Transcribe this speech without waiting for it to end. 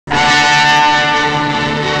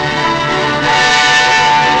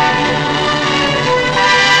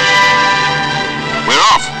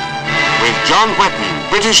John Whetton,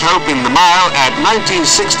 British hope in the mile at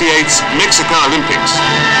 1968's Mexico Olympics.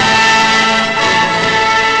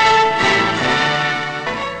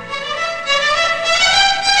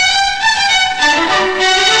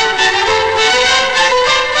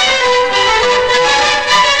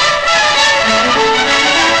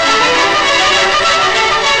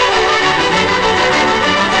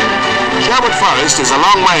 Sherwood Forest is a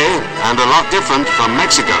long way and a lot different from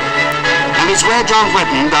Mexico, and it's where John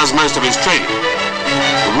Whetton does most of his training.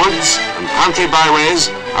 The woods and country byways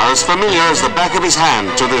are as familiar as the back of his hand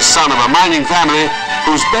to this son of a mining family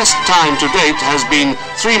whose best time to date has been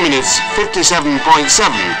 3 minutes 57.7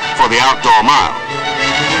 for the outdoor mile.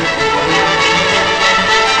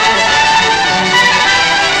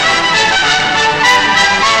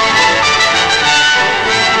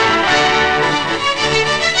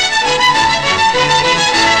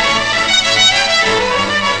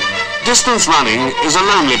 Distance running is a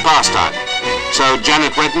lonely pastime, so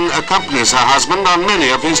Janet Whetton accompanies her husband on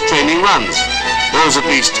many of his training runs, those at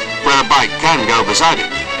least where a bike can go beside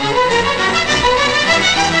it.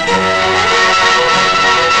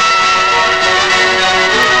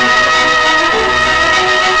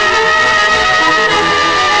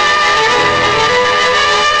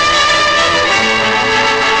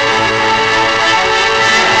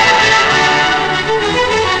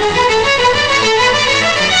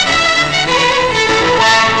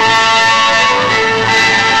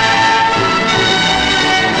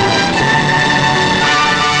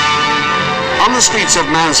 On the streets of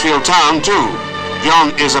Mansfield town too,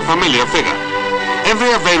 John is a familiar figure. Every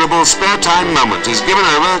available spare time moment is given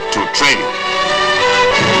over to training.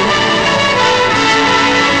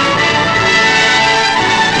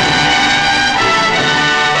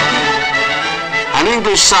 An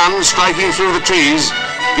English sun striking through the trees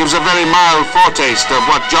gives a very mild foretaste of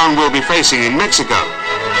what John will be facing in Mexico,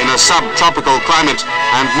 in a subtropical climate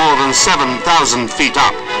and more than 7,000 feet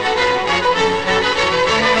up.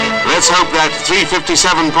 Let's hope that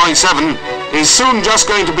 357.7 is soon just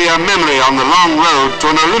going to be a memory on the long road to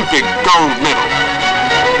an Olympic gold medal.